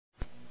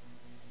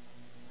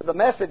the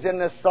message in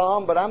this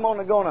psalm, but I'm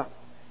only going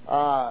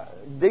to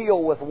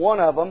deal with one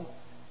of them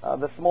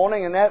this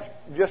morning, and that's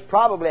just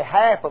probably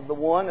half of the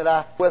one that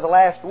I with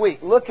last week.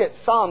 Look at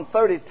Psalm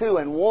 32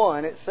 and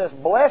 1. It says,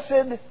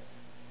 "Blessed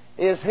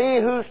is he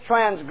whose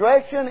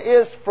transgression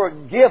is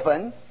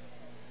forgiven,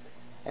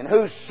 and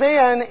whose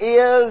sin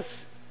is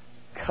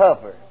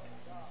covered."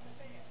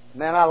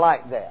 Man, I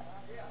like that.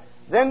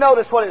 Then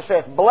notice what it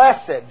says,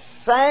 blessed,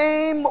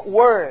 same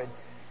word.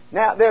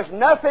 Now, there's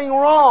nothing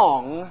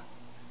wrong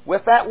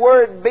with that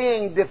word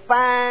being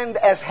defined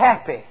as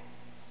happy.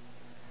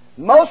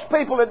 Most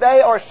people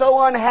today are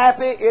so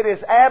unhappy, it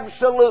is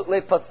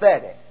absolutely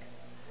pathetic.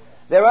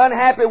 They're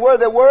unhappy where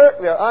they work,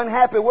 they're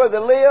unhappy where they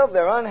live,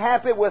 they're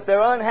unhappy with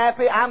their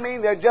unhappy. I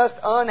mean, they're just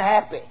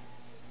unhappy.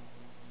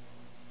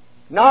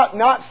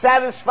 Not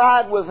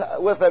satisfied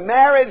with their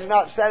marriage,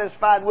 not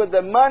satisfied with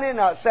their money,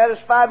 not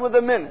satisfied with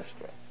their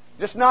ministry.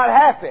 Just not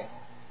happy.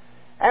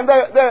 And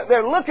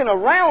they're looking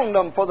around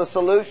them for the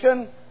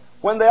solution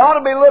when they ought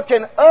to be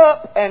looking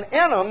up and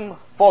in them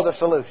for the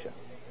solution.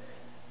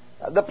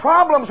 The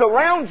problems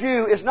around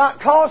you is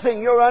not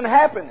causing your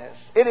unhappiness.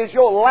 It is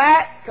your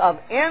lack of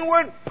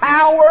inward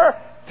power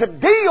to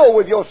deal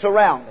with your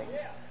surroundings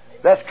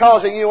that's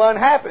causing you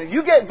unhappiness.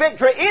 You get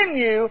victory in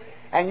you,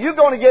 and you're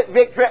going to get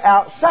victory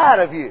outside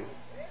of you.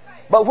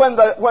 But when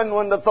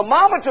the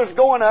thermometer's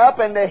going up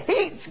and the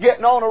heat's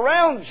getting on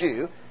around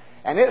you,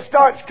 and it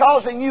starts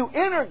causing you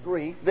inner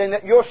grief, then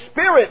your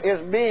spirit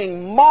is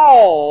being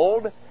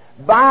mauled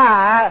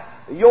by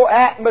your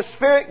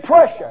atmospheric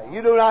pressure.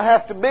 You do not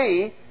have to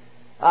be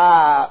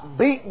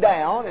beat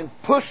down and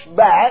pushed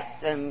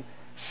back and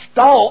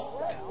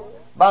stalked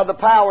by the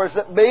powers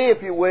that be,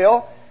 if you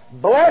will.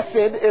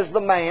 Blessed is the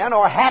man,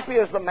 or happy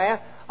is the man,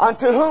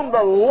 unto whom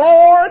the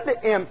Lord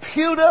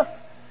imputeth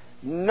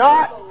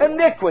not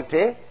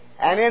iniquity,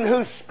 and in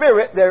whose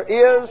spirit there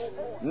is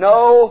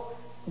no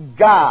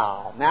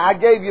guile. Now, I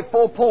gave you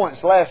 4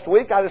 points last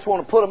week. I just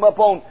want to put them up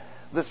on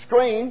the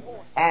screen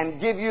and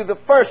give you the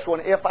first one,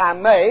 if I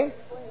may.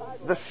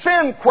 The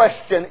sin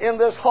question in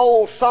this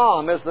whole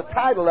psalm is the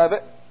title of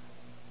it.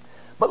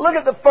 But look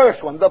at the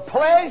first one. The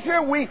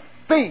pleasure we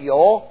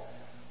feel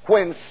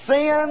when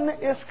sin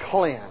is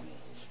cleansed.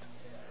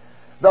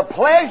 The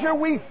pleasure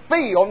we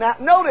feel. Now,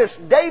 notice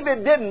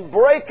David didn't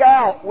break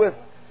out with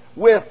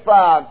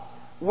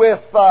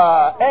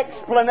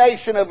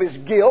explanation of his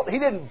guilt. He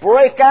didn't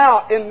break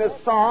out in this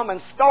psalm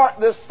and start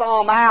this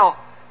psalm out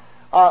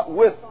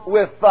with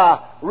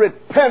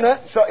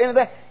repentance or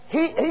anything.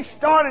 He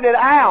started it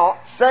out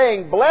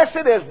saying,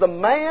 "Blessed is the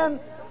man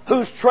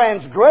whose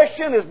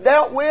transgression is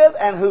dealt with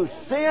and whose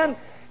sin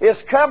is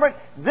covered."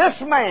 This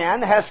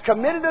man has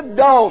committed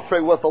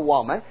adultery with a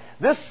woman.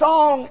 This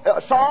psalm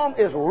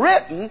is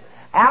written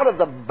out of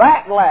the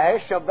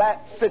backlash of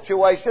that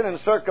situation and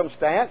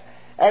circumstance.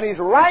 And he's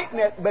writing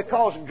it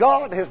because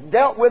God has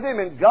dealt with him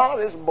and God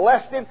has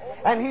blessed him.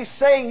 And he's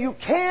saying you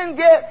can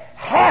get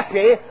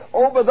happy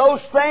over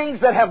those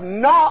things that have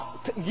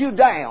knocked you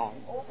down.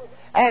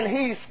 And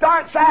he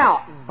starts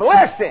out,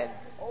 blessed.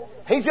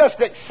 He just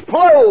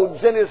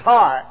explodes in his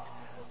heart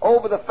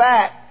over the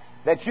fact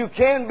that you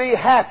can be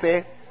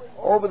happy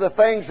over the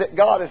things that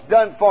God has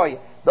done for you.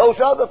 Those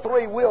other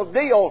three we'll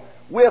deal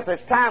with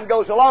as time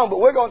goes along, but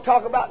we're going to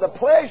talk about the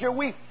pleasure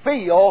we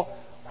feel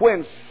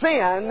when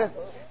sin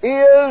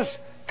is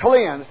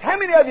cleansed. How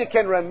many of you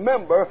can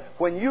remember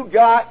when you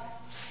got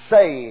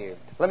saved?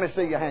 Let me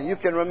see your hand. You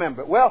can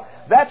remember. Well,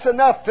 that's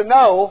enough to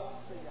know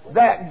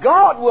that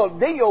God will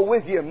deal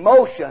with your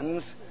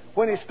emotions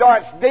when He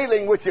starts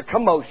dealing with your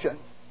commotion.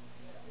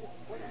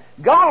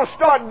 God will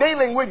start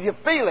dealing with your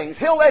feelings.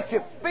 He'll let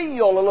you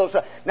feel a little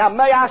something. Now,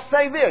 may I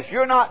say this?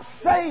 You're not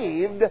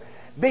saved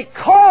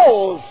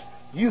because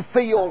you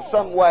feel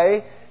some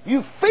way.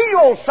 You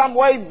feel some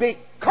way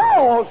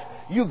because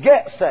you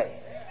get saved.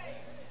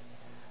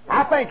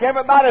 I think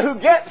everybody who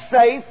gets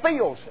saved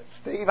feels it,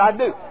 Steve. I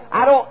do.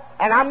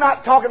 And I'm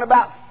not talking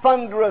about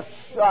thunderous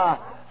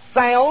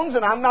sounds,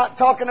 and I'm not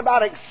talking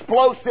about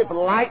explosive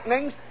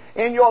lightnings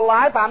in your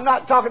life. I'm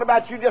not talking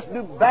about you just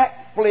do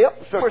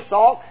backflips or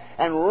somersaults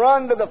and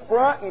run to the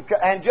front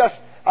and just,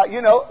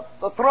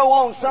 throw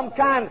on some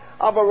kind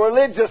of a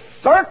religious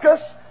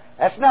circus.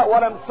 That's not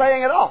what I'm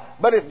saying at all.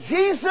 But if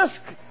Jesus,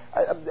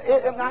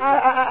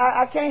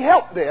 I can't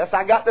help this,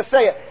 I got to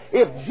say it.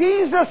 If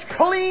Jesus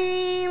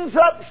cleans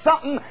up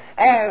something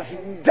as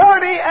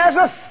dirty as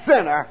a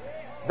sinner,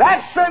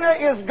 that sinner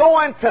is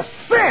going to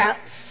sense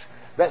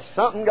that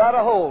something got a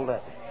hold of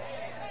it.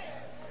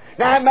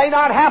 Now, it may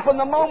not happen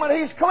the moment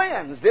he's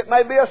cleansed. It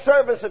may be a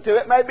service or two.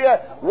 It may be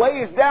a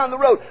ways down the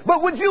road.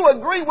 But would you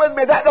agree with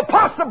me that the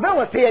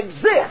possibility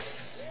exists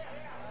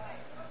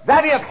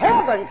that if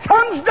heaven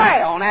comes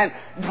down and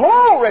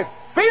glory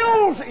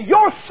fills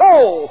your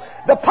soul,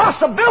 the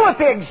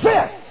possibility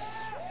exists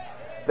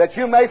that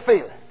you may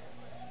feel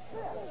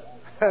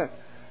it?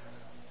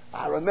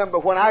 I remember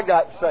when I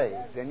got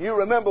saved, and you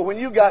remember when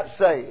you got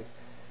saved.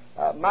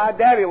 My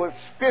daddy was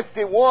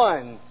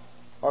 51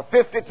 or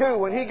 52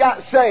 when he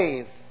got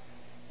saved.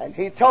 And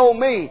he told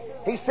me,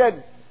 he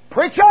said,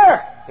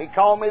 "Preacher, He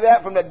called me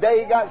that from the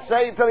day he got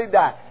saved till he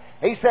died.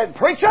 He said,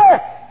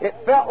 "Preacher, it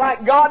felt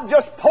like God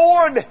just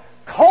poured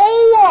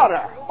cold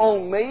water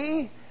on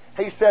me."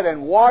 He said,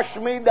 "and washed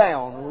me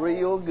down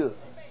real good."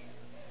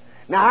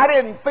 Now, I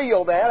didn't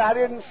feel that. I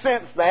didn't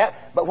sense that.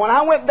 But when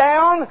I went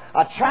down,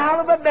 a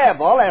child of the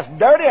devil, as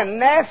dirty and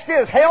nasty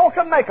as hell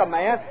could make a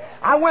man,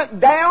 I went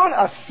down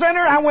a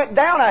sinner. I went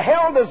down a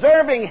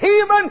hell-deserving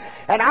heathen.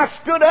 And I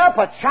stood up,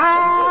 a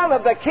child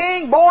of the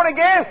King, born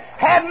again,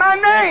 had my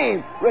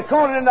name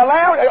recorded in the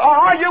Lamb.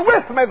 Are you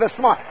with me this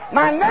morning?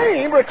 My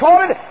name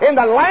recorded in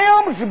the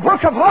Lamb's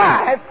Book of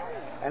Life.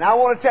 And I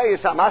want to tell you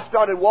something. I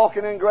started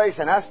walking in grace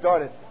and I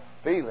started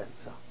feeling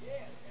something.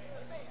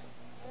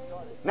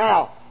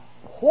 Now,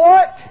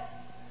 what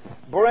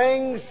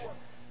brings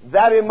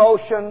that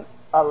emotion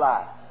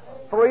alive?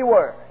 3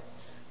 words.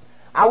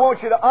 I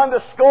want you to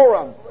underscore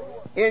them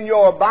in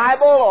your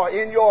Bible or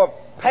in your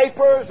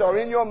papers or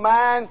in your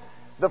mind.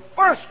 The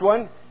first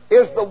one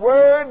is the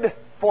word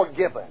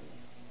forgiven.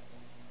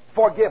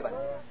 Forgiven.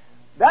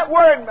 That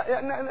word,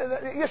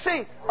 you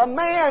see, a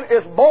man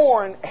is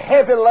born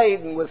heavy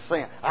laden with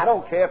sin. I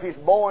don't care if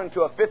he's born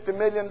to a $50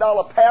 million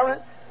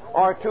parent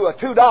or to a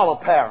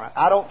 $2 parent.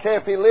 I don't care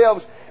if he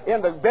lives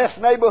in the best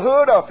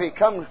neighborhood or if he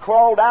comes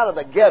crawled out of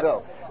the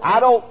ghetto. I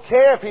don't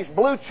care if he's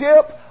blue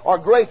chip or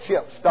gray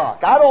chip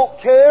stock. I don't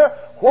care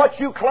what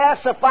you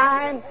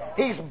classify him.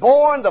 He's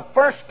born the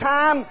first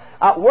time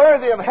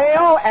worthy of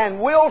hell and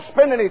will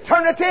spend an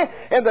eternity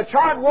in the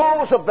charred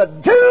walls of the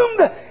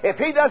doomed if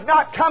he does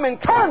not come in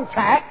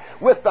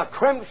contact with the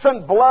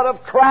crimson blood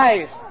of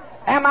Christ.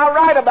 Am I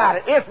right about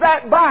it? Is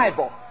that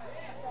Bible?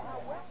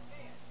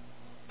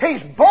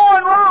 He's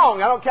born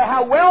wrong. I don't care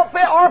how wealthy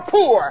or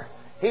poor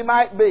he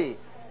might be.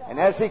 And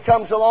as he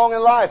comes along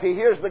in life, he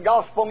hears the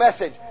gospel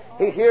message.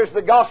 He hears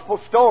the gospel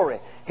story.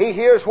 He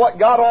hears what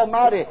God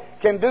Almighty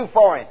can do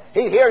for him.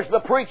 He hears the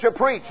preacher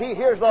preach. He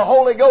hears the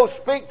Holy Ghost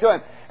speak to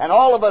him. And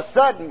all of a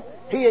sudden,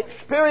 he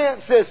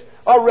experiences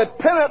a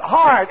repentant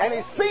heart and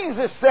he sees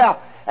himself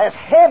as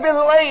heavy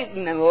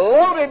laden and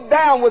loaded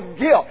down with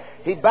guilt.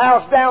 He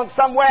bows down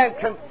somewhere and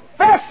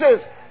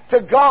confesses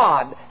to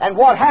God. And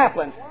what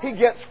happens? He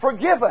gets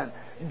forgiven.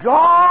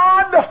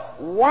 God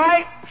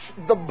wipes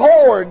the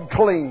board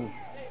clean.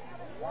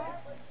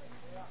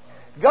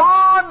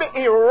 God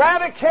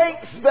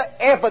eradicates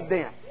the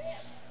evidence.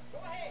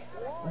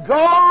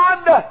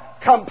 God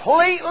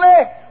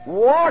completely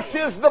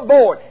washes the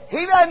board.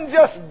 He doesn't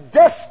just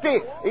dusty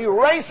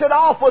erase it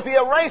off with the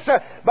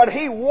eraser, but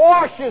He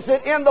washes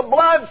it in the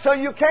blood so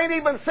you can't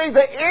even see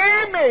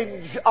the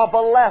image of a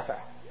letter.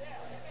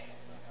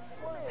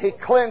 He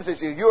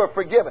cleanses you. You are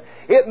forgiven.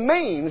 It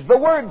means, the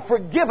word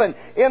forgiven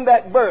in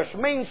that verse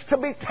means to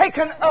be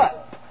taken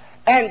up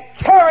and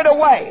carried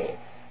away,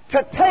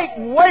 to take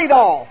weight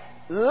off,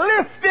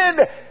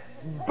 lifted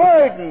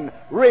burden,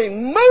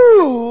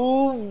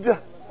 removed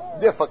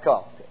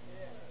difficulty.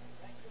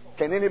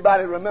 Can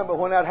anybody remember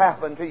when that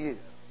happened to you?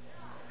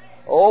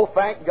 Oh,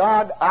 thank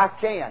God I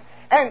can.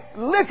 And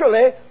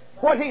literally,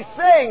 what he's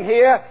saying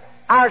here,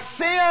 our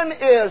sin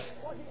is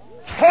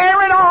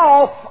carried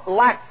off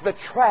like the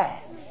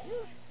trash.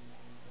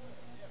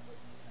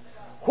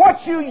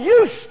 What you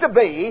used to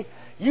be,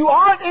 you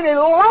aren't any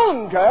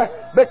longer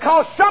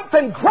because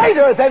something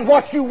greater than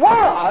what you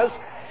was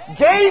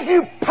gave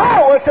you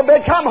power to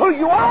become who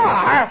you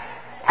are.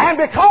 And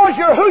because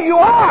you're who you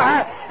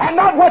are and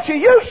not what you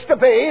used to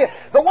be,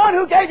 the one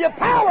who gave you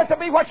power to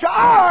be what you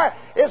are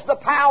is the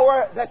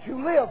power that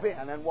you live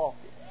in and walk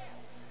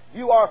in.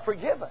 You are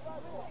forgiven.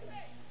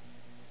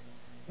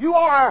 You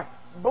are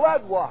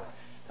blood washed.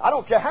 I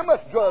don't care how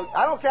much drugs.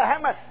 I don't care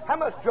how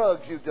much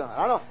drugs you've done.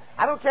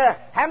 I don't care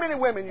how many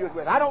women you're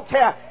with. I don't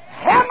care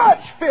how much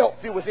filth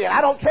you was in.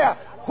 I don't care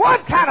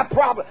what kind of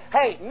problem.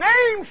 Hey,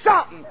 name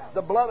something.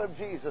 The blood of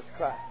Jesus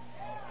Christ.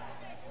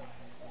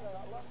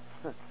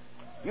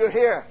 You're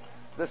here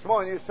this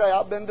morning. You say,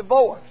 I've been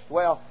divorced.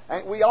 Well,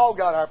 ain't we all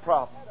got our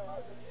problems?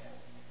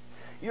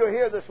 You're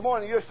here this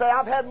morning. You say,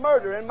 I've had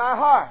murder in my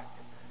heart.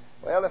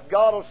 Well, if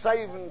God will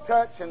save and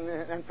touch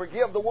and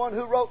forgive the one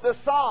who wrote this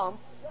psalm,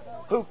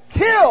 who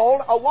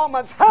killed a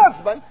woman's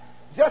husband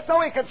just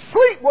so he could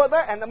sleep with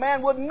her and the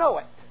man wouldn't know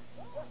it.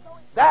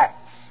 That's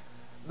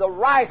the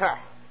writer.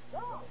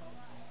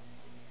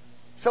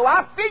 So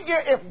I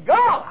figure if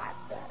God,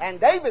 and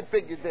David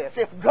figured this,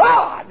 if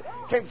God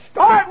can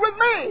start with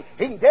me,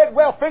 He can dead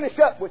well finish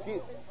up with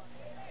you.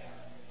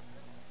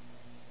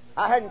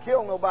 I hadn't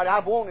killed nobody.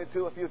 I've wanted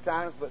to a few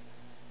times, but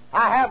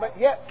I haven't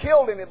yet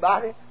killed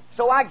anybody.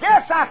 So I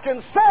guess I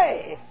can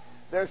say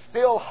there's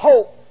still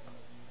hope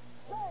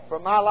for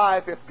my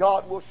life if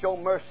God will show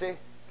mercy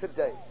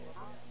today.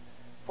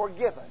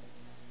 Forgiven.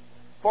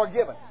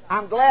 Forgiven.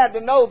 I'm glad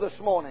to know this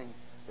morning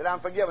that I'm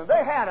forgiven.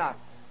 They had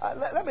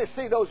let me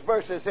see those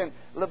verses in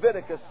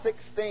Leviticus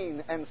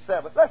 16 and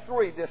 7. Let's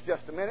read this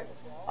just a minute.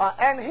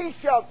 And he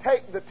shall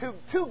take the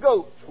two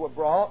goats were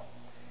brought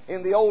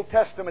in the Old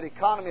Testament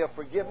economy of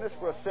forgiveness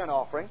for a sin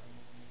offering,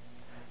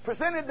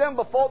 presented them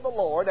before the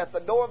Lord at the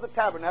door of the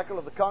tabernacle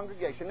of the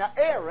congregation. Now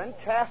Aaron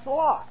cast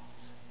lots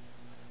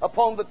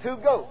upon the two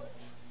goats.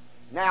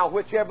 Now,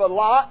 whichever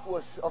lot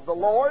was of the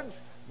Lord's,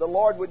 the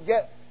Lord would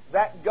get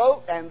that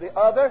goat and the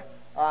other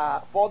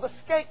for the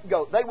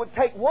scapegoat. They would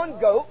take one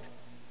goat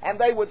and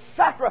they would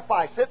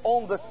sacrifice it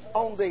on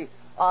the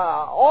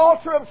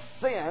altar of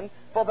sin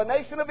for the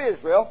nation of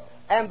Israel,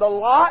 and the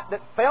lot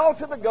that fell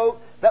to the goat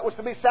that was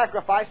to be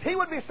sacrificed, he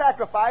would be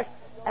sacrificed,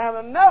 and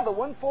another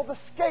one for the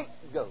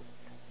scapegoat.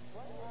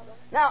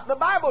 Now, the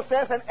Bible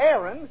says, and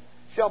Aaron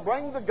shall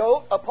bring the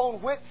goat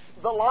upon which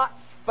the lots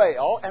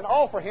fell and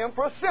offer him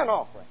for a sin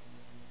offering.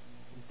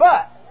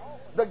 But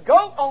the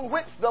goat on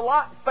which the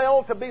lot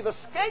fell to be the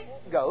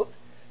scapegoat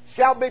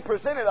shall be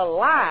presented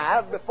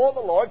alive before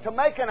the Lord to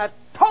make an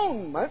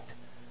atonement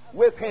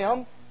with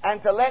him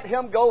and to let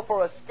him go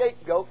for a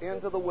scapegoat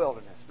into the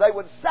wilderness. They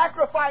would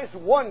sacrifice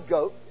one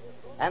goat,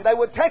 and they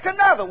would take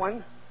another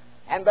one,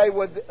 and they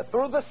would,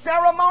 through the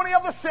ceremony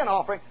of the sin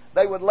offering,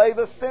 they would lay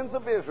the sins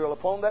of Israel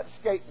upon that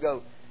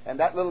scapegoat, and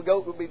that little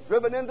goat would be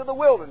driven into the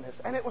wilderness.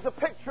 And it was a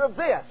picture of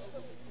this.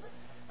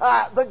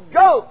 The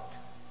goat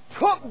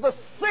took the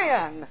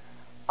sin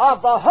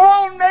of the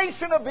whole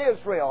nation of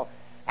Israel,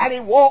 and he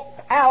walked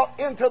out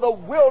into the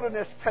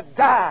wilderness to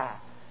die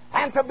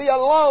and to be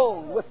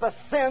alone with the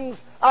sins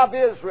of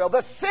Israel.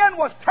 The sin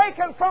was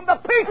taken from the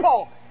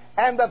people,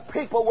 and the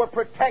people were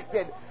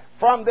protected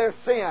from their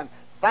sin.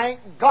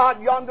 Thank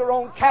God, yonder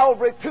on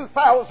Calvary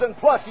 2,000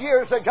 plus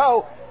years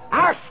ago,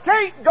 our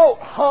scapegoat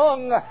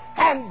hung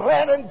and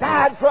bled and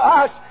died for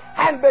us.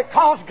 And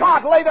because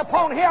God laid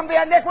upon him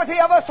the iniquity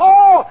of us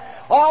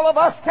all of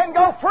us can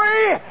go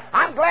free.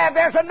 I'm glad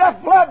there's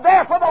enough blood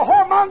there for the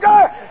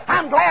whoremonger.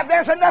 I'm glad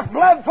there's enough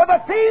blood for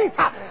the thief.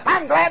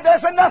 I'm glad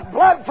there's enough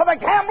blood for the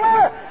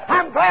gambler.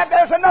 I'm glad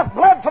there's enough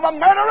blood for the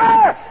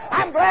murderer.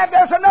 I'm glad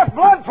there's enough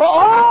blood for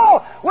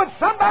all. Would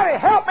somebody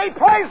help me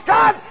praise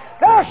God?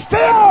 There's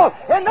still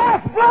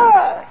enough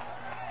blood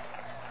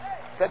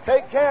to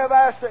take care of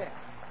our sin.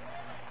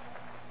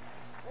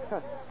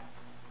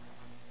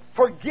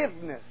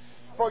 Forgiveness.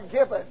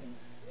 Forgiven.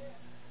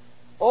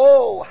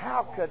 Oh,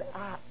 how could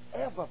I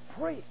ever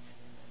preach?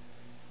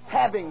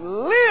 Having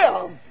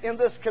lived in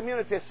this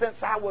community since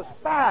I was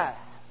 5,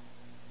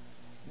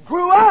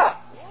 grew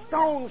up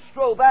stone's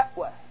throw that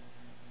way,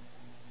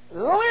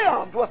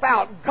 lived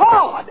without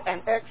God,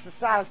 and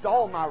exercised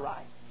all my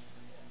rights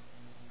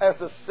as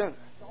a sinner,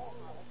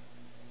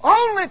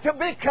 only to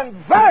be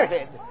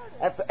converted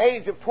at the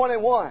age of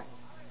 21.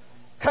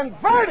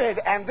 Converted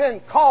and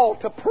then called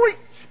to preach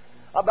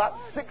about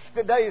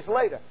 60 days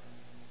later.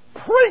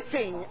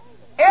 Preaching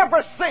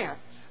ever since.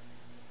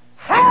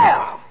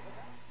 How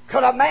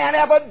could a man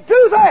ever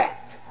do that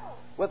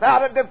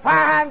without a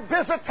divine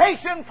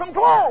visitation from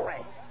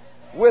glory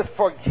with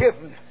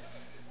forgiveness?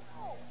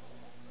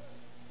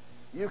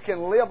 You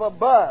can live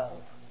above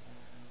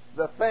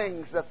the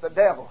things that the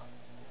devil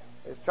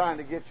is trying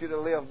to get you to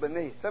live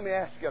beneath. Let me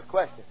ask you a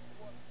question.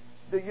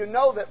 Do you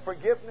know that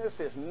forgiveness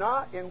is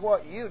not in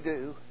what you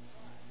do,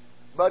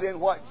 but in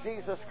what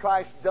Jesus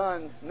Christ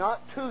done,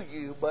 not to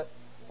you, but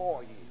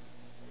for you?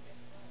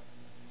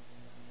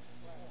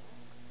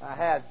 I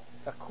had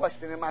a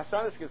question in my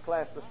Sunday school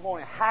class this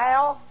morning.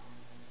 How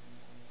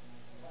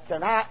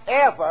can I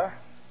ever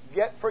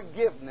get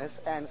forgiveness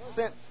and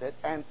sense it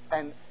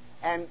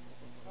and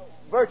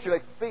virtually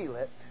feel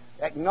it,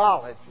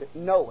 acknowledge it,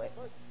 know it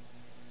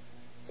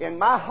in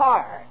my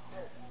heart?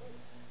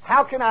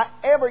 How can I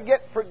ever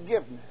get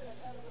forgiveness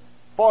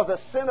for the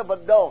sin of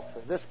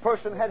adultery? This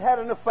person had had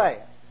an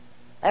affair,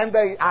 and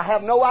I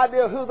have no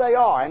idea who they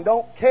are and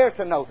don't care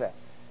to know that.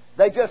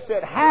 They just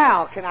said,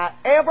 how can I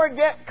ever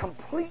get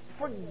complete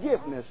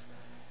forgiveness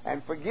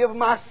and forgive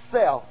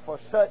myself for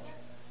such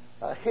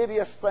a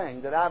hideous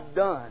thing that I've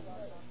done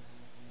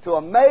to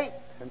a mate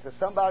and to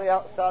somebody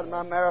outside of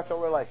my marital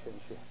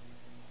relationship?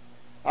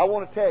 I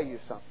want to tell you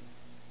something.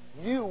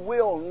 You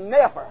will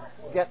never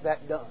get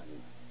that done.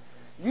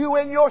 You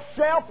in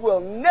yourself will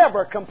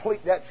never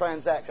complete that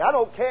transaction. I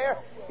don't care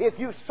if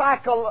you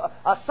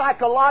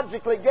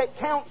psychologically get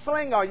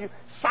counseling or you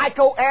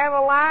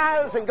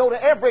psychoanalyze and go to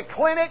every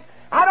clinic.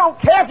 I don't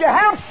care if you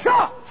have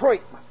shock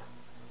treatment.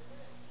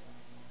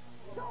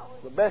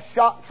 The best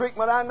shock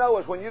treatment I know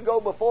is when you go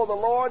before the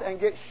Lord and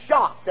get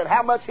shocked at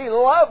how much He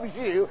loves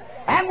you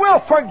and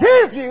will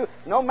forgive you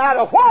no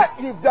matter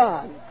what you've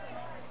done.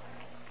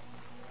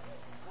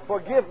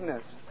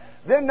 Forgiveness.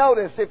 Then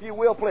notice, if you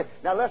will, please.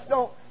 Now let's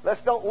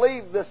don't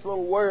leave this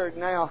little word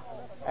now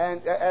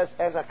and as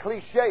a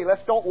cliche.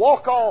 Let's don't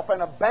walk off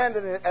and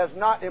abandon it as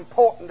not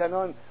important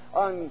and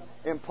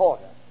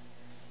unimportant.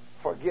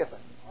 Forgiven.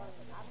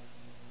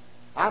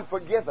 I'm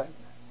forgiven.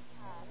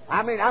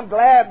 I mean, I'm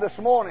glad this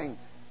morning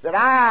that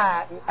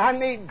I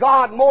need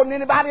God more than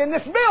anybody in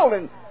this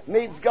building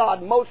needs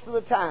God most of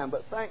the time.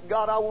 But thank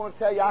God, I want to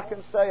tell you, I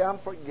can say I'm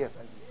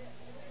forgiven.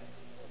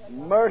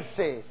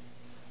 Mercy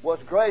was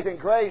great and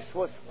grace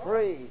was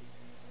free.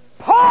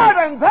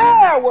 Pardon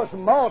there was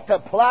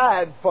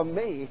multiplied for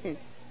me.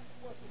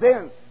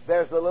 Then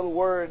there's the little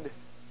word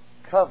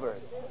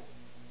covered.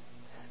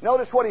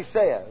 Notice what he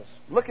says.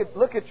 Look at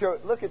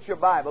your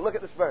Bible. Look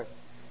at this verse.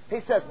 He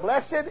says,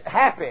 blessed,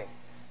 happy,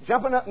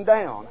 jumping up and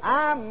down.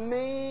 I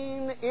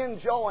mean,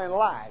 enjoying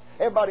life.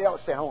 Everybody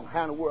else saying, oh,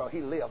 how in the world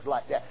he lives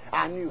like that?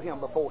 I knew him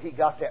before he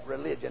got that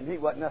religion. He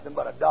wasn't nothing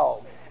but a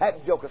dog.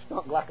 That joker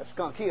stunk like a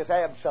skunk. He is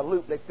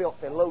absolutely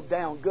filthy, low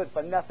down, good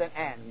for nothing,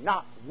 and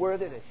not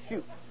worthy to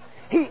shoot.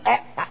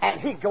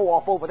 He'd go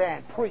off over there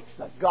and preach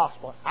the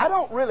gospel. I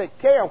don't really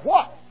care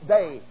what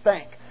they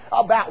think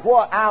about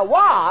what I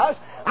was.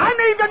 I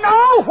need to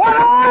know what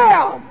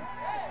I am.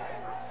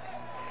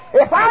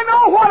 If I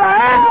know what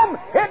I am,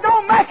 it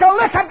don't make a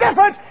lick of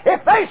difference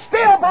if they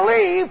still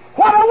believe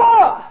what I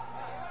was.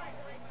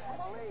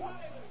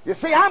 You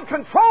see, I'm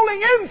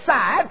controlling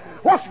inside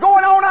what's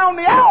going on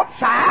the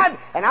outside,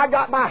 and I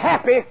got my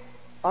happy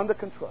under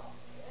control.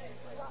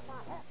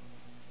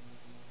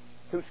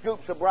 2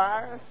 scoops of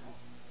briars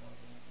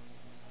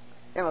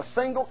in a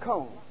single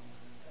cone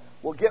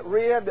will get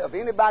rid of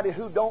anybody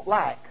who don't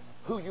like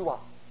who you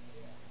are.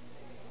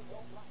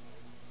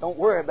 Don't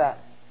worry about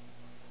it.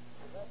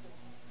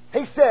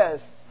 He says,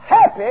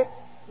 happy,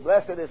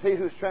 blessed is he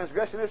whose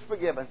transgression is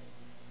forgiven,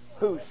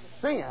 whose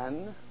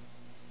sin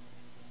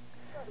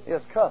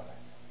is covered.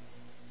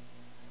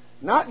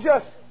 Not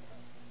just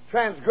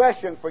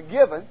transgression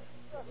forgiven,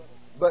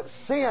 but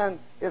sin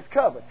is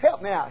covered.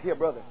 Help me out here,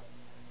 Brother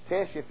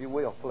Tish, if you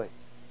will, please.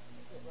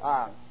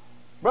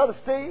 Brother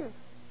Steve,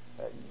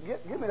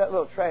 give me that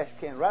little trash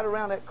can right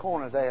around that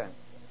corner there and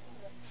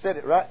set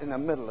it right in the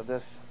middle of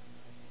this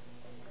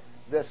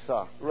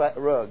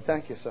rug.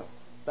 Thank you, sir.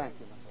 Thank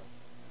you, my brother.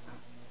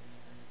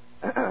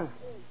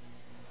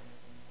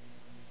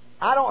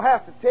 I don't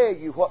have to tell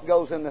you what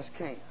goes in this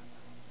can.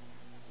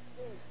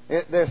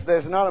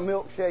 There's not a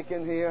milkshake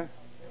in here.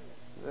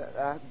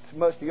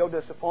 Much to your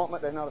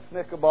disappointment, there's not a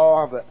Snicker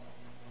bar, but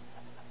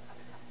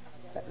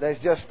they're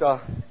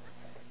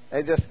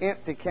just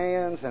empty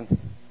cans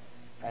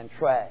and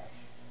trash.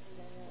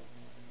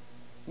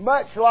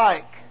 Much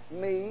like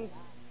me,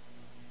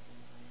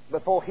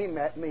 before he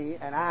met me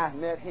and I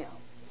met him,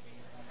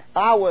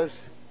 I was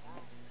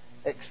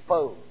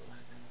exposed.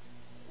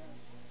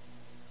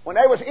 When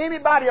there was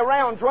anybody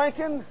around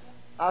drinking,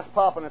 I was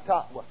popping the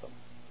top with them.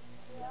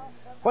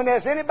 When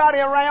there's anybody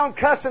around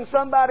cussing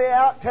somebody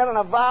out, telling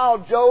a vile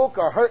joke,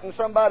 or hurting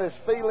somebody's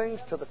feelings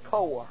to the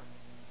core,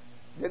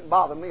 didn't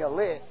bother me a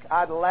lick.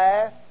 I'd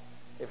laugh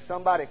if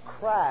somebody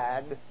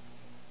cried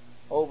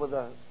over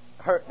the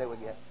hurt they would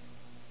get.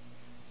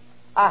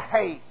 I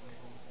hate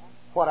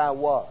what I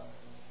was.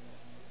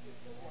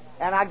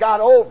 And I got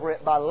over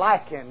it by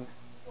liking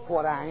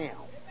what I am.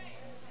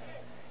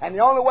 And the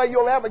only way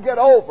you'll ever get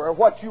over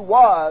what you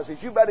was is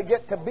you better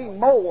get to be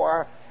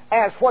more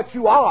as what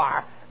you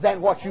are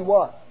than what you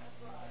was.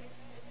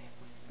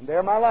 And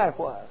there my life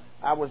was.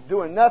 I was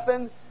doing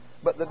nothing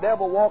but the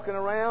devil walking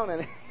around,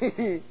 and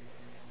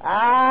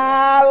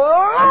I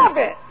love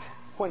it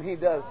when he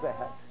does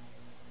that.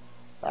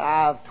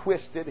 I've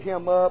twisted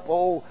him up.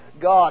 Oh,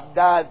 God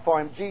died for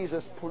him.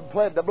 Jesus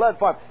bled the blood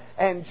for him.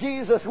 And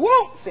Jesus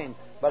wants him.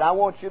 But I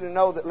want you to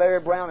know that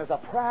Larry Brown is a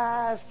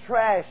prized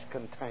trash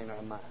container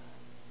of mine.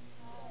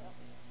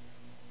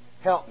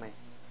 Help me.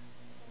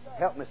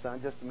 Help me,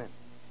 son, just a minute.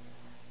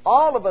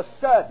 All of a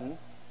sudden,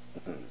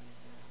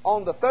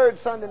 on the third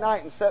Sunday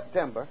night in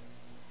September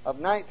of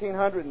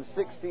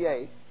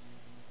 1968,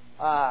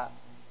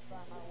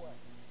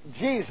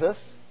 Jesus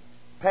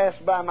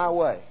passed by my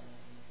way.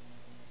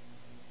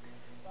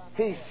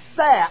 He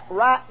sat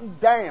right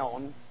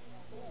down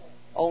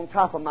on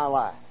top of my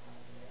life.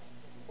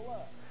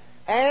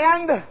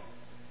 And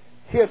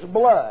His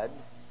blood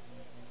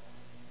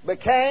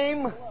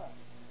became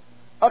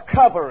a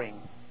covering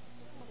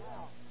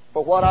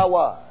for what I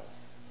was.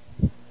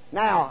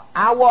 Now,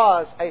 I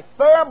was a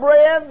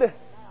thoroughbred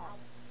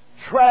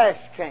trash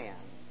can.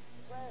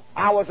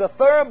 I was a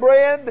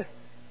thoroughbred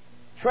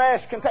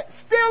trash container.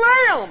 Still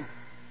am.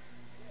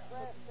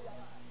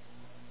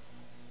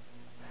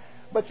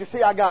 But you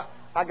see, I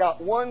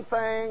got one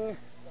thing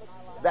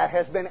that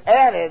has been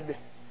added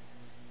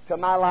to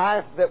my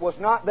life that was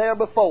not there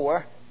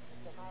before,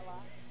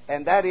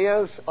 and that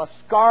is a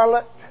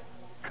scarlet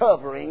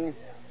covering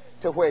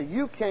to where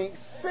you can't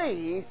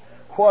see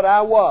what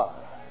I was.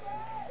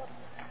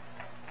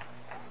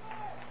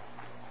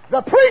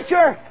 The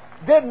preacher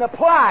didn't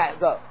apply it,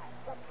 though.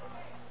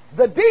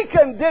 The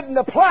deacon didn't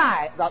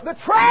apply it, though. The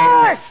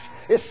trash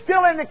is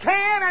still in the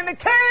can, and the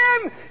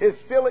can is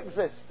still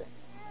existing.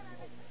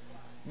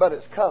 But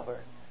it's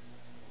covered.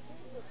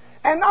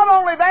 And not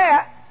only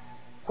that,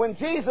 when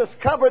Jesus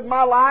covered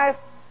my life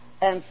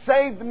and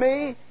saved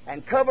me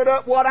and covered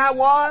up what I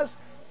was,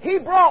 He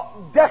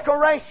brought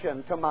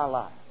decoration to my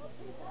life.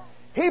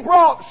 He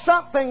brought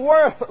something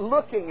worth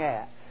looking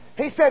at.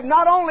 He said,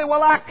 not only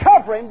will I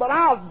cover him, but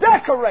I'll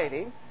decorate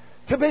him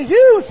to be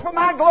used for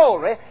my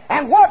glory.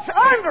 And what's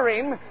under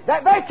him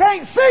that they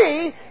can't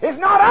see is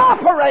not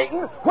operating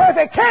where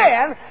they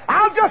can.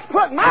 I'll just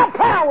put my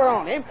power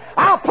on him.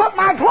 I'll put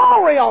my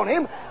glory on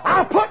him.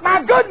 I'll put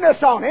my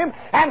goodness on him.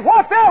 And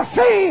what they'll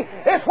see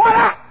is what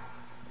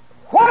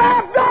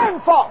I've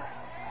done for him.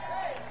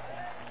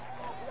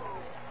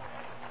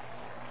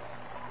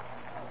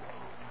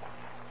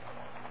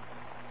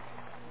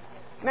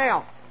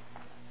 Now,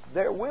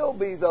 there will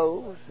be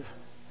those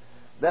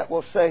that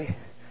will say,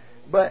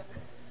 but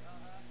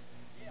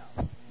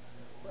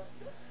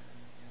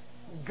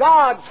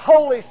God's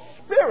Holy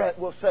Spirit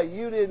will say,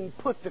 you didn't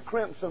put the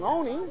crimson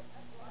on him.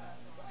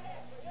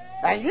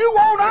 And you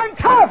won't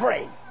uncover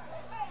him.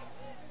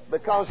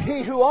 Because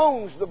he who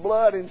owns the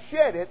blood and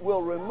shed it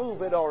will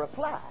remove it or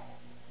apply.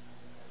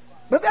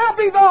 But there'll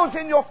be those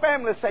in your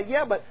family that say,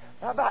 yeah, but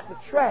how about the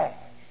trash?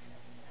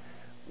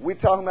 We're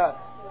talking about,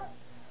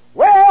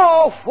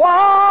 well,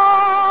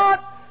 what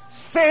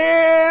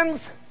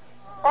sins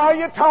are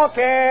you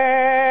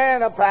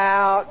talking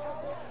about?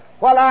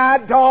 Well, I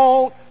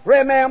don't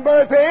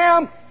remember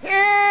them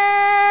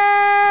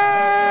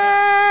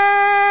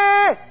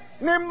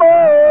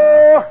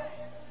anymore.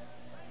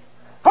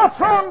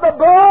 From the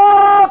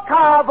book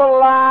of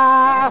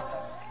life,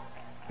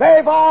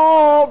 they've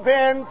all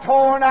been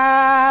torn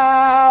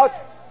out,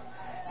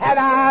 and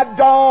I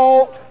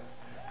don't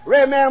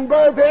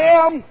remember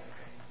them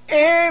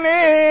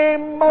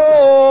anymore.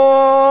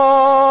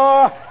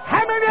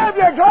 How many of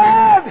you are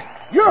glad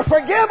you're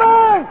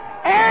forgiven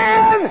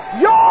and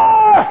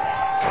you're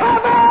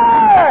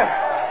covered?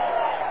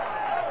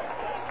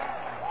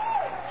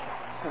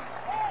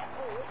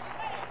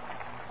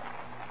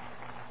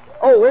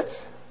 Oh, it's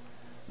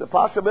the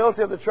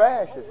possibility of the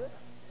trash is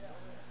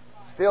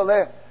still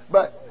there.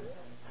 But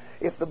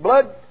if the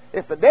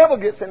devil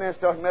gets in there and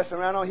starts messing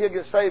around on, he'll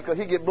get saved because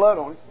he'll get blood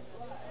on him.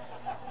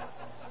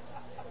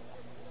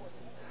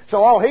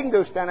 So all he can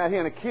do is stand out here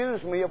and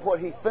accuse me of what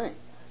he thinks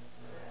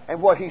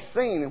and what he's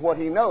seen and what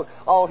he knows.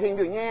 All he can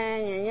do,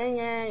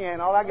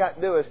 and all I got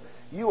to do is,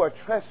 you are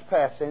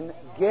trespassing.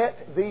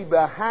 Get thee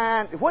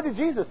behind. What did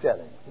Jesus tell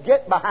him?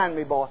 Get behind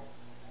me, boy.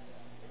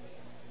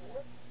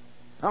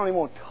 I don't even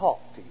want to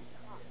talk to you.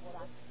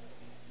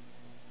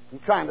 I'm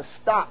trying to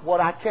stop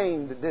what I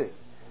came to do.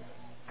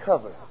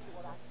 Cover.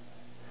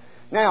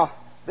 Now,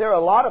 there are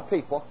a lot of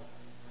people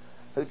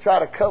who try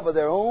to cover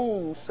their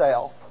own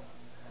self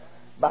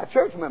by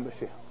church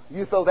membership.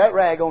 You throw that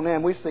rag on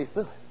them, we see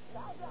through it.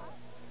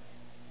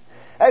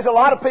 There's a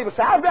lot of people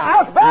say, I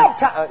was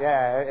baptized.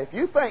 Yeah, if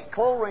you think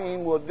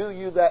chlorine will do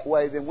you that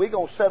way, then we're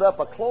going to set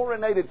up a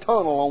chlorinated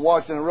tunnel on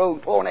Washington Road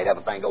and chlorinate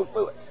everything goes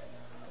through it.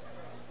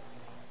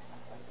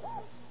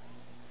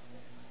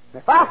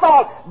 If I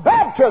thought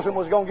baptism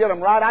was going to get them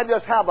right, I'd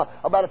just have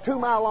about a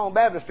 2-mile long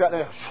Baptist right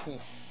there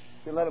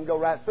and let them go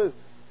right through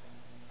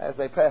as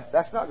they pass.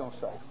 That's not going to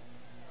save them.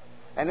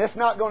 And it's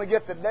not going to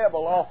get the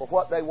devil off of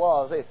what they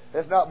was.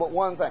 It's not but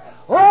one thing.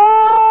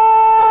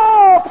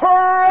 Oh,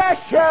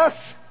 precious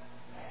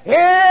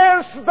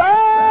is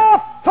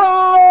the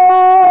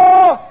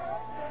flow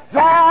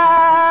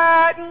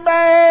that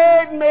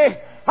made me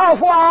a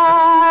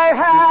white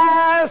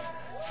as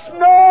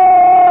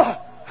snow.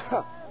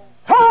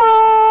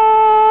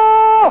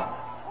 Oh,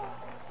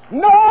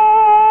 no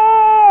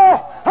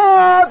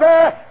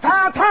other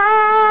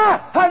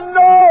time,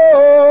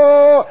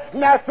 no,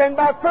 nothing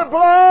but the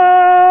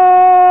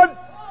blood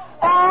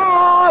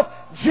of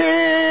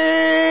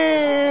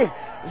Jesus.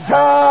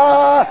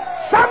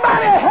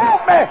 Somebody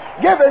help me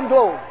give him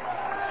glory.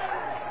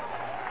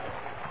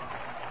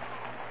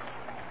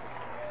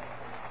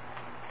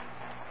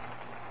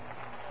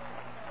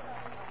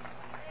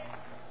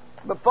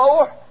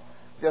 Before,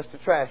 just a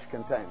trash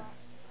container.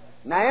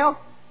 Now,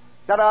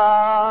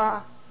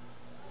 ta-da!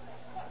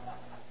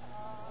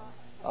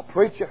 A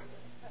preacher.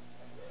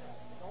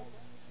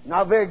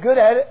 Not very good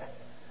at it.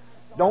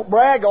 Don't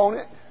brag on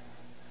it.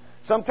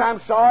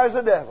 Sometimes sorry as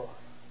the devil.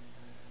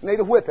 Need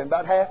a whipping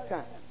about half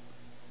time.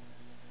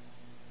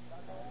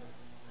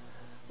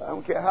 I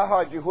don't care how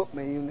hard you whoop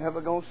me, you're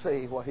never going to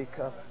see what he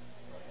covered.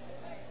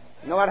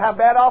 No matter how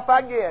bad off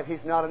I get,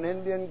 he's not an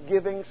Indian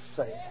giving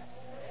Savior.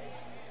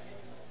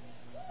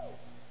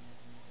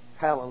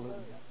 Hallelujah.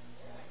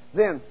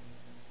 Then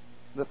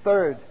the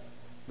third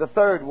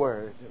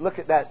word. Look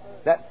at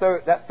that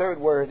third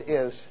word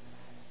is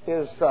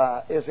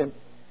that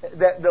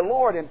the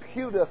Lord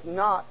imputeth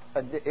not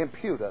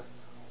imputeth.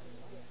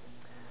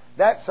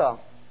 That's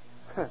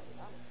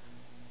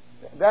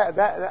that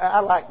I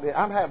like this.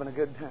 I'm having a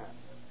good time.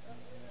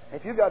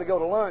 If you got to go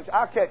to lunch,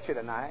 I'll catch you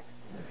tonight.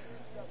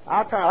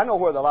 I know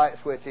where the light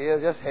switch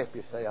is. Just help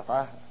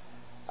yourself.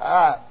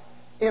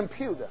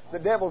 Imputeth. The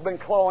devil's been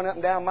clawing up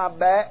and down my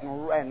back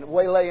and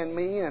waylaying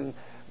me and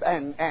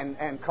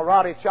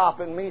karate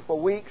chopping me for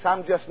weeks.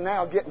 I'm just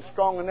now getting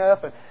strong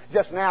enough and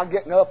just now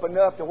getting up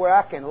enough to where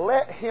I can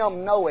let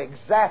him know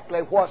exactly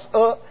what's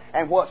up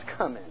and what's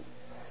coming.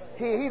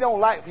 He don't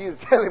like for you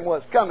to tell him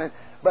what's coming,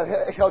 but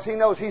because he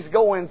knows he's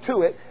going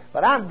to it.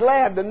 But I'm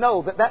glad to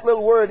know that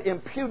little word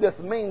imputeth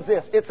means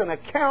this. It's an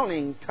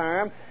accounting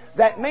term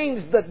that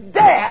means the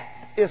debt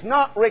is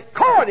not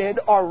recorded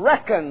or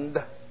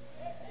reckoned.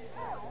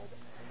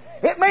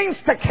 It means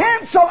to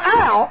cancel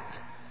out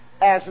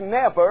as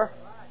never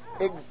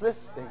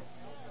existing.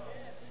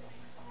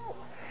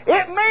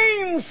 It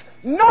means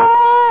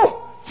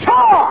no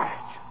charge.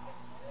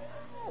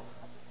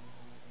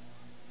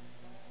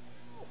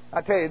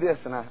 I tell you this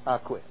and I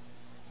quit.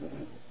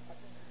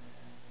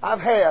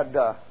 I've had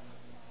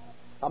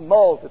a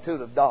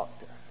multitude of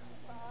doctors.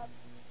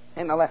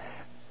 In the last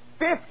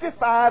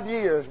 55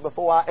 years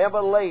before I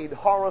ever laid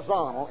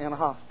horizontal in a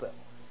hospital.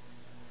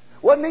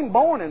 Wasn't even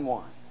born in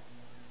one.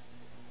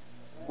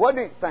 Wasn't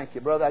even, thank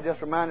you, brother. I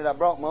just reminded I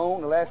brought my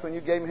own. The last one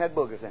you gave me had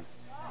boogers in it.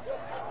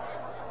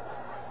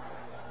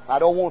 I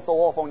don't want to throw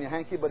off on you,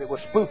 hanky, but it was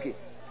spooky.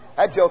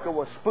 That joker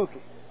was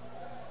spooky.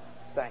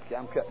 Thank you.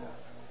 I'm cutting up.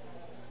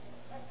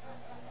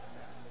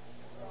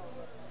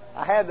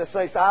 I had to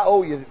say, so I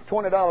owe you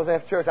 $20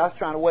 after church. I was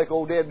trying to wake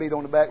old deadbeat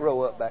on the back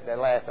row up back there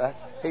laughing.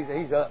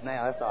 He's up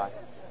now. That's all right.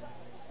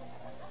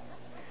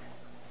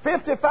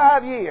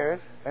 55 years,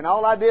 and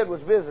all I did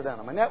was visit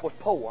them, and that was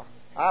poor.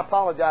 I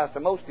apologize to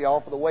most of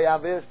y'all for the way I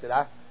visited.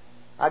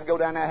 I'd go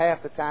down there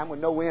half the time with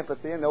no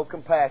empathy and no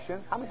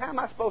compassion. How am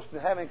I supposed to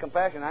have any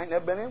compassion? I ain't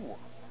never been in one.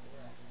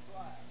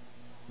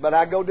 But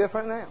I go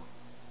different now.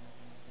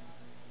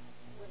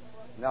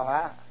 No,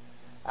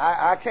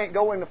 I can't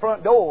go in the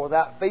front door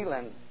without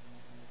feeling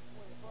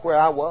where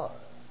I was.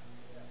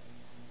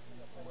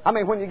 I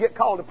mean, when you get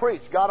called to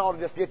preach, God ought to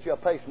just get you a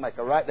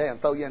pacemaker right there and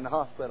throw you in the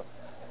hospital.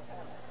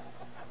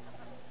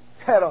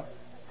 I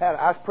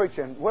was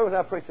preaching. Where was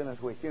I preaching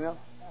this week? You know?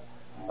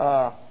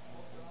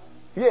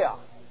 Yeah.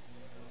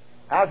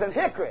 I was in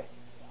Hickory,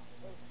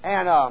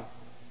 and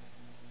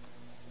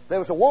there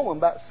was a woman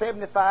about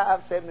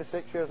 75,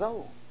 76 years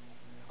old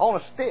on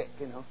a stick.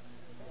 You know.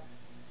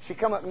 She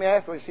come up to me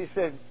afterwards. She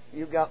said,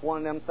 "You got one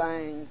of them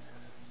things?"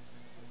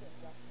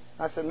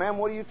 I said, "Ma'am,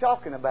 what are you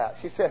talking about?"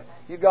 She said,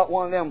 "You got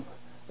one of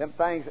them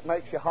things that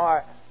makes your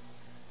heart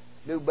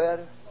do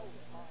better?"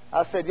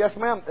 I said, "Yes,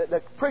 ma'am."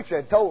 The preacher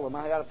had told them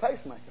I got a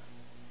pacemaker.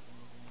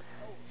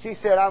 She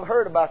said, "I've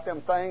heard about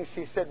them things."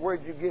 She said,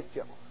 "Where'd you get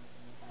them?"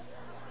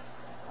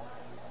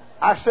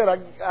 I said,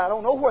 I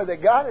don't know where they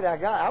got it.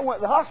 I went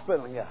to the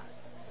hospital and got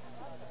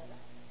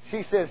it.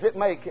 She says, "It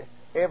make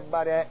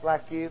everybody act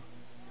like you."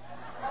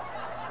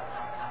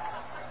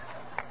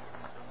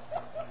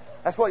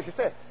 That's what she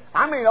said.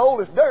 I mean,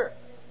 old as dirt.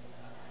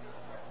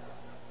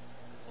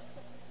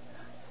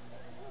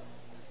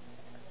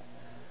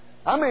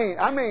 I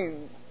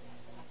mean,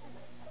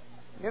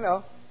 you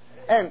know.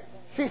 And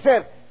she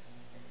said,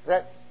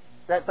 that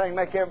thing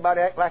make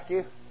everybody act like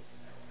you?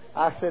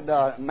 I said,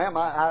 "Ma'am,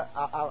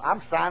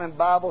 I'm signing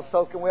Bibles,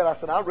 soaking wet." I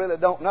said, "I really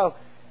don't know."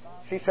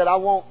 She said, I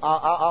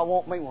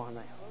want me one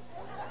now."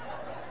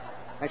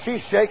 And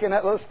she's shaking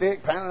that little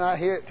stick, pounding out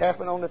here,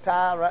 tapping on the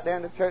tile right there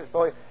in the church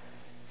for you.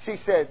 She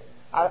said,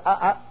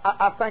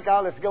 I think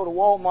I'll just go to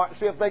Walmart and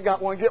see if they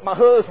got one and get my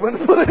husband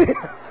to put it in.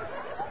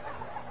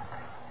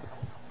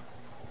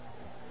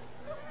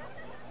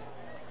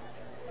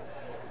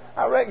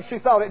 I reckon she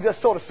thought it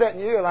just sort of set in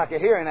your ear like a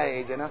hearing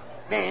aid, you know.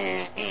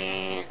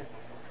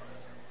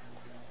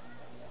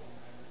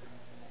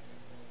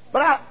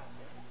 But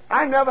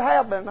I never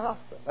have been in the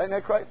hospital. Ain't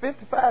that crazy?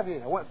 55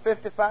 years. I went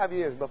 55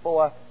 years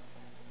before I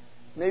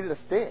needed a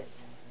stitch.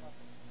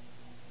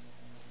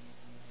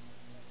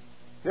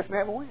 Just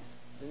never went.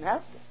 Didn't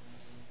have to.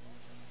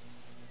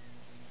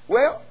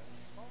 Well,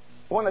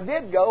 when I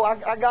did go,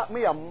 I got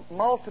me a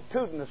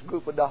multitudinous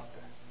group of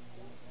doctors.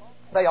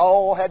 They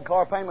all had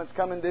car payments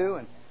coming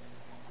due,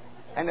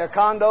 and their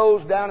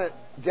condos down at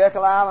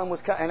Jekyll Island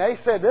and they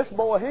said, "This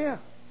boy here."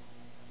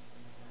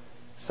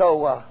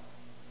 So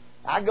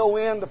I go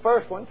in, the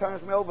first one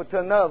turns me over to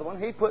another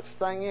one. He puts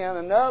the thing in.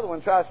 Another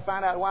one tries to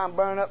find out why I'm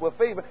burning up with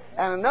fever.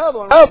 And another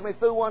one runs me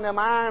through one of them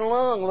iron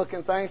lung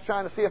looking things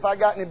trying to see if I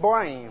got any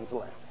brains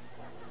left.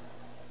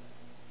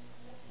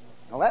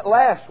 Now that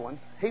last one,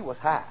 he was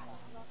high.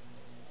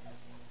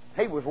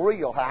 He was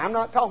real high. I'm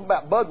not talking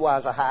about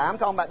Budweiser high. I'm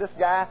talking about this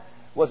guy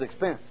was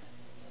expensive.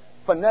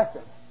 For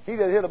nothing. He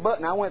just hit a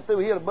button. I went through,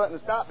 he hit a button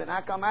and stopped it, and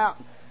I come out.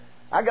 And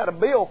I got a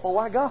bill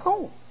before I got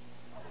home.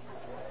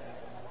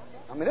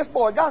 I mean, this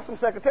boy got some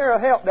secretarial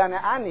help down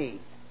there I need.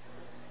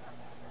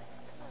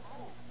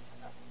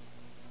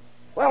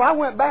 Well, I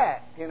went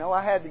back. You know,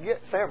 I had to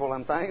get several of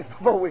them things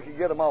before we could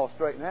get them all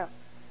straightened out.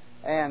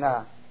 And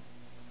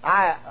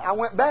I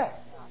went back.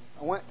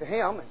 I went to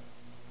him.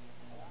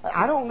 And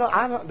I don't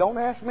know. Don't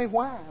ask me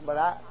why, but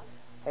I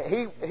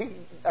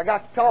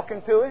got to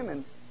talking to him,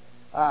 and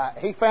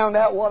he found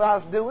out what I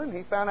was doing.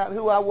 He found out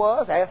who I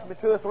was. Asked me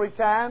 2 or 3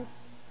 times.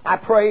 I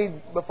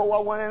prayed before I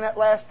went in that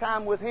last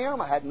time with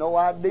him. I had no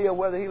idea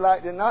whether he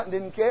liked it or not and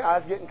didn't care. I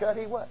was getting cut,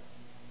 he was.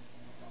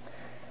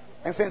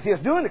 And since he was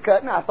doing the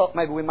cutting, I thought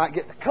maybe we might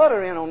get the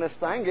cutter in on this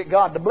thing, get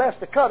God to bless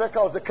the cutter,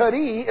 because the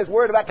cuttee is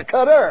worried about the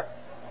cutter.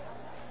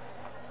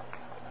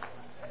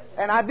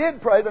 And I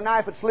did pray the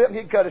knife would slip and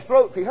he'd cut his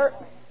throat if he hurt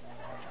me.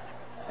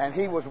 And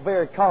he was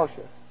very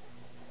cautious.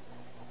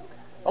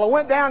 Well, I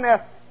went down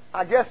there,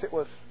 I guess it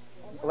was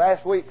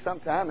last week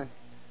sometime,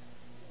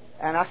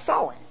 and I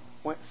saw him.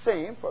 Went to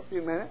see him for a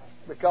few minutes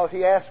because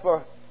he asked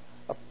for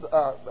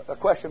a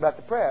question about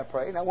the prayer I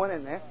prayed. And I went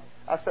in there.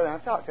 I sat down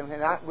and talked to him.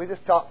 And we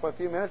just talked for a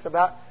few minutes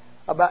about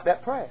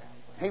that prayer.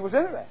 He was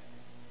interested.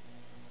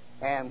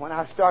 And when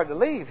I started to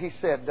leave, he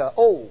said,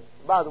 "Oh,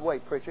 by the way,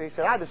 preacher," he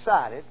said, "I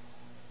decided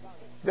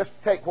just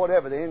take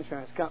whatever the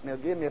insurance company will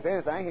give me, if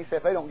anything. He said,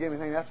 if they don't give me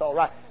anything, that's all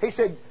right. He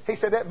said,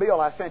 that bill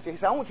I sent you, he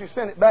said, I want you to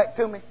send it back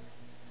to me.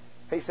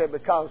 He said,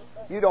 because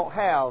you don't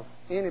have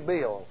any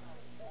bills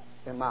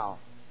in my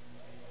office.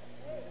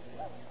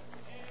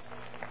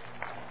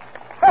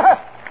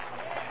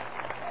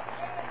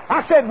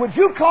 I said, would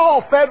you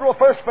call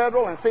First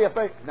Federal, and see if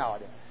they... No, I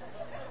didn't.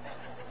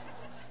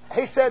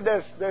 He said,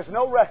 there's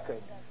no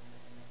record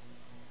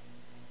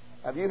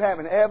of you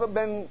having ever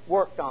been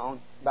worked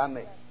on by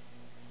me.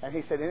 And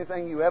he said,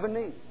 anything you ever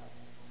need,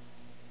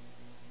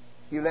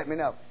 you let me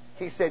know.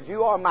 He said,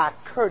 you are my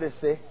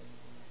courtesy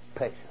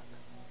patient.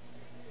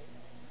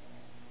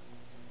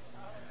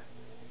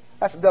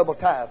 That's a double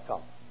tithe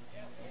talk.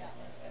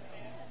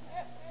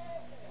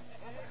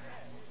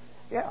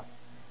 Yeah.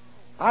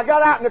 I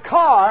got out in the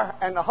car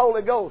and the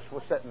Holy Ghost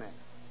was sitting there.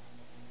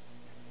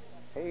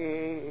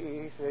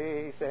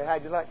 He said,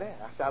 how'd you like that?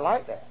 I said, I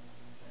like that.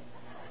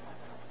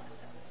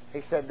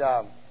 He said,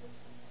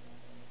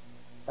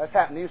 that's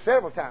happened to you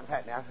several times,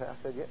 hasn't it? I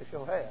said, yeah, it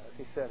sure has.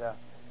 He said,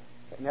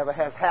 it never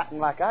has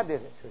happened like I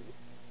did it to you.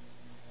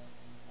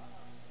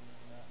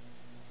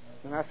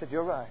 And I said,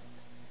 you're right.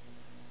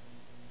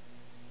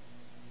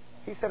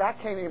 He said, I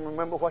can't even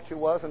remember what you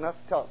was enough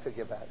to talk to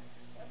you about it.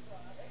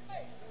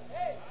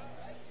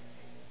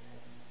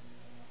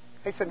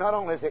 He said, not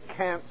only is it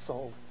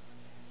canceled,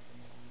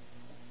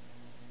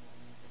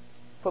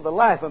 for the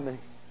life of me,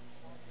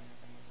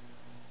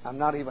 I'm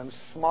not even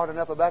smart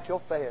enough about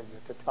your failure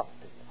to talk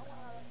to you.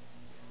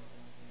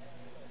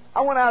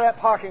 I went out of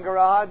that parking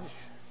garage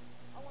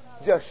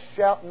just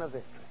shouting a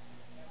victory.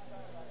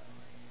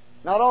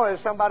 Not only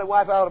did somebody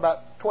wipe out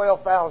about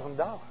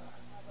 $12,000,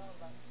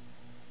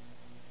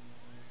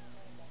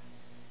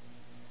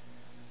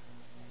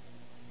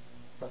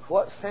 but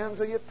what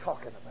sins are you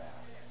talking about?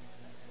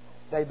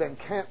 They've been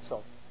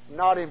canceled,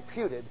 not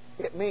imputed.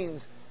 It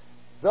means,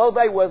 though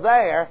they were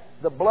there,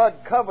 the blood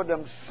covered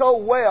them so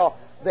well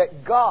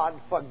that God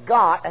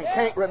forgot and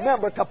can't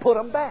remember to put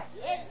them back.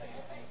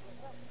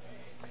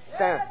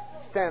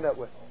 Stand up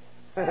with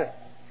me.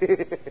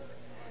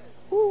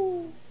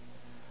 Woo.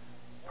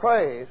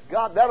 Praise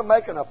God. That'll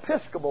make an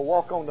Episcopal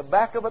walk on the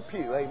back of a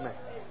pew. Amen.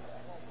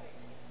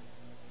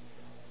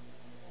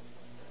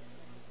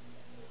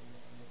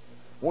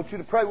 I want you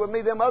to pray with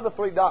me. Them other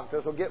 3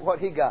 doctors will get what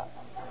he got.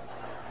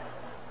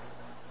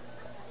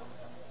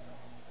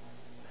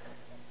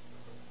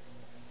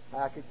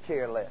 I could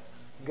care less.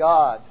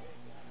 God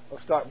will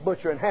start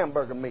butchering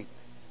hamburger meat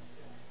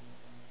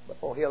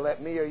before He'll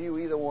let me or you,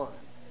 either one,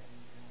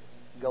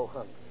 go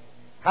hungry.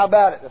 How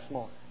about it this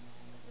morning?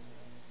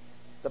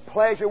 The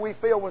pleasure we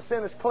feel when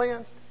sin is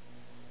cleansed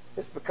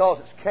is because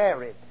it's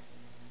carried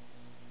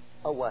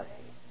away.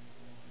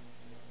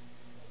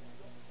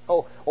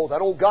 Oh,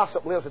 that old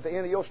gossip lives at the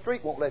end of your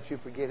street won't let you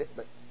forget it,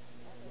 but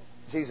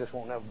Jesus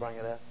won't never bring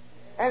it up.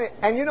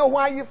 And you know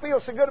why you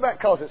feel so good about it?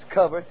 Because it's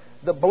covered.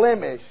 The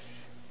blemish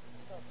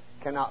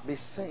cannot be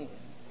seen.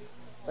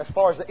 As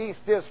far as the east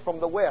is from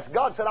the west.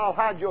 God said, I'll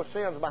hide your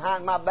sins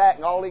behind my back,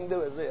 and all He can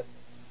do is this.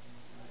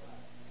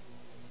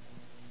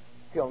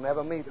 He'll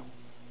never meet them.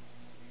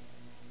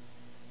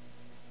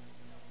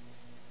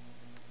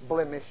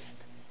 Blemished.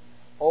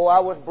 Oh, I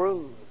was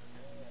bruised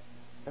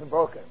and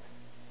broken.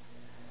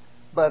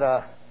 But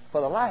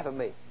for the life of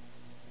me,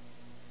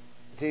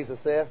 Jesus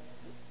said,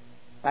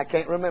 I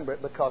can't remember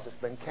it because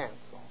it's been canceled.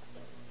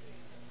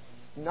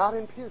 Not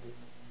imputed.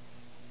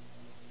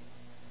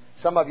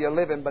 Some of you are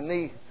living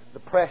beneath the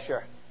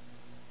pressure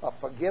of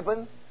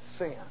forgiven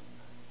sin.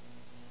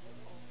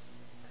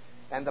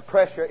 And the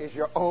pressure is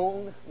your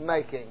own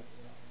making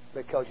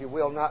because you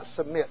will not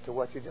submit to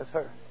what you just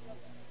heard.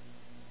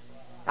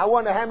 I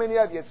wonder how many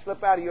of you would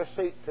slip out of your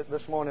seat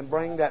this morning and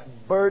bring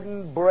that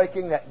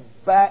burden-breaking, that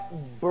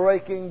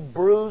back-breaking,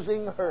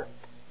 bruising hurt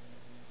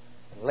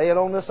and lay it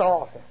on this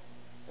altar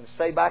and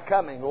say by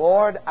coming,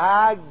 Lord,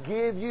 I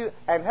give you...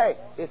 And hey,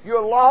 if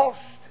you're lost,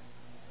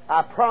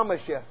 I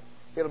promise you,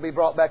 it'll be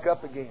brought back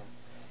up again.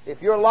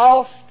 If you're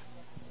lost,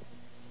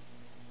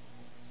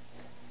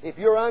 if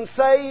you're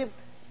unsaved,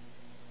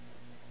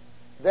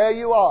 there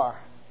you are.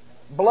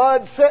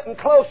 Blood sitting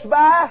close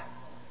by,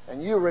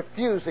 and you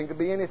refusing to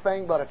be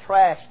anything but a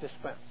trash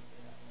dispenser.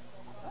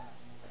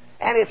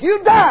 And if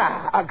you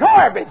die a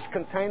garbage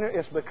container,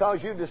 it's because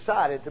you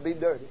decided to be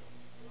dirty.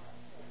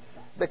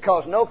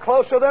 Because no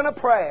closer than a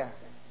prayer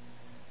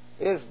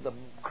is the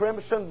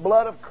crimson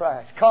blood of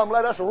Christ. Come,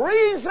 let us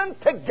reason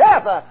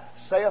together,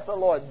 saith the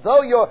Lord.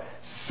 Though your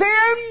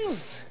sins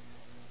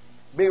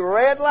be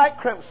red like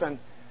crimson,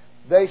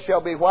 they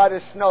shall be white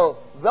as snow.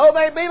 Though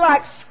they be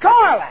like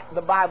scarlet,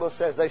 the Bible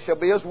says, they shall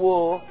be as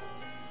wool.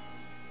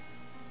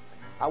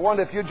 I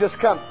wonder if you just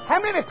come. How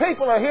many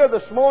people are here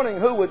this morning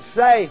who would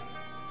say,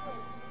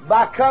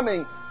 by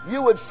coming,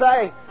 you would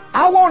say,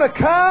 I want to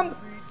come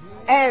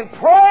and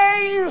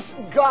praise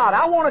God.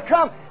 I want to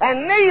come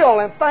and kneel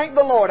and thank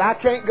the Lord. I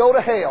can't go to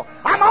hell.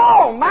 I'm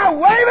on my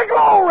way to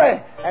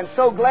glory. And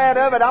so glad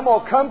of it, I'm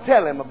going to come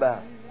tell Him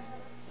about it.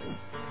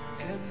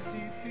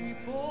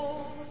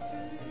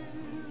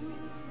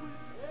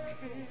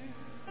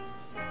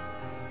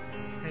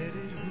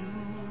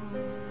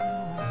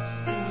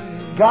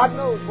 God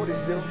knows what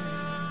He's doing.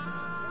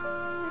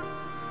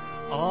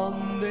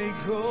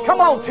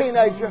 Come on,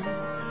 teenager.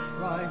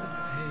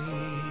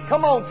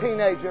 Come on,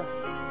 teenager.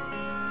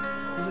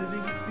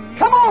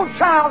 Come on,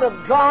 child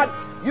of God.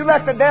 You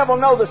let the devil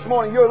know this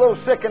morning you're a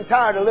little sick and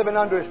tired of living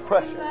under his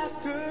pressure.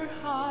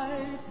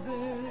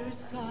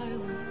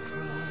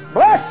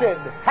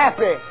 Blessed,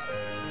 happy,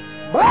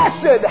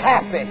 blessed,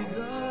 happy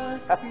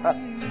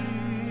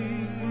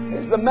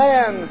is the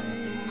man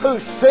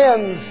whose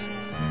sins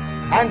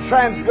and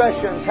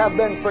transgressions have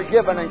been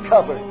forgiven and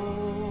covered.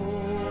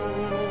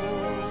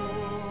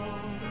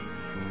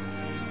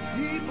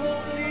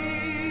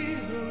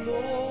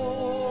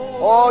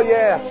 Oh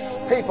yes,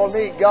 people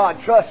need God.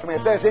 Trust me,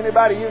 if there's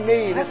anybody you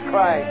need, it's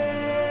Christ.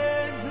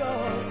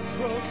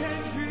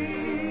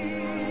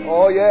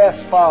 Oh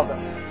yes,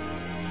 Father.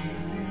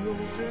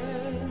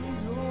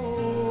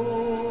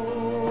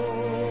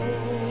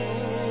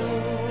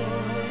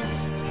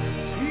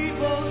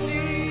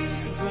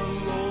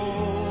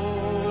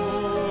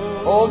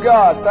 Oh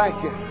God,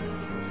 thank you.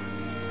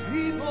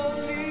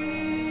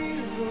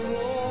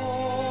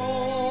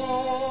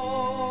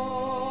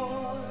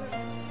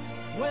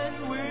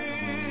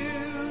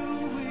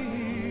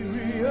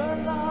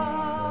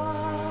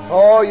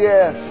 Oh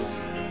yes.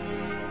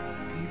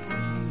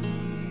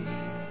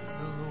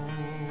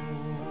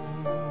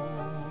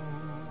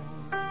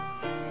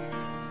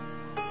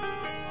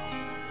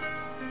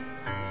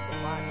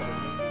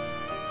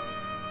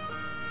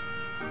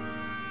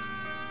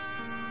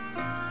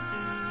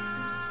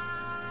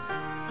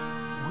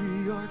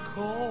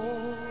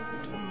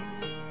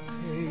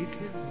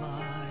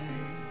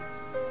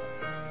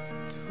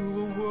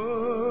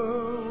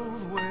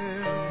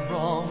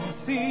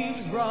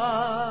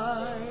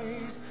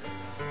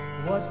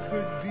 What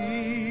could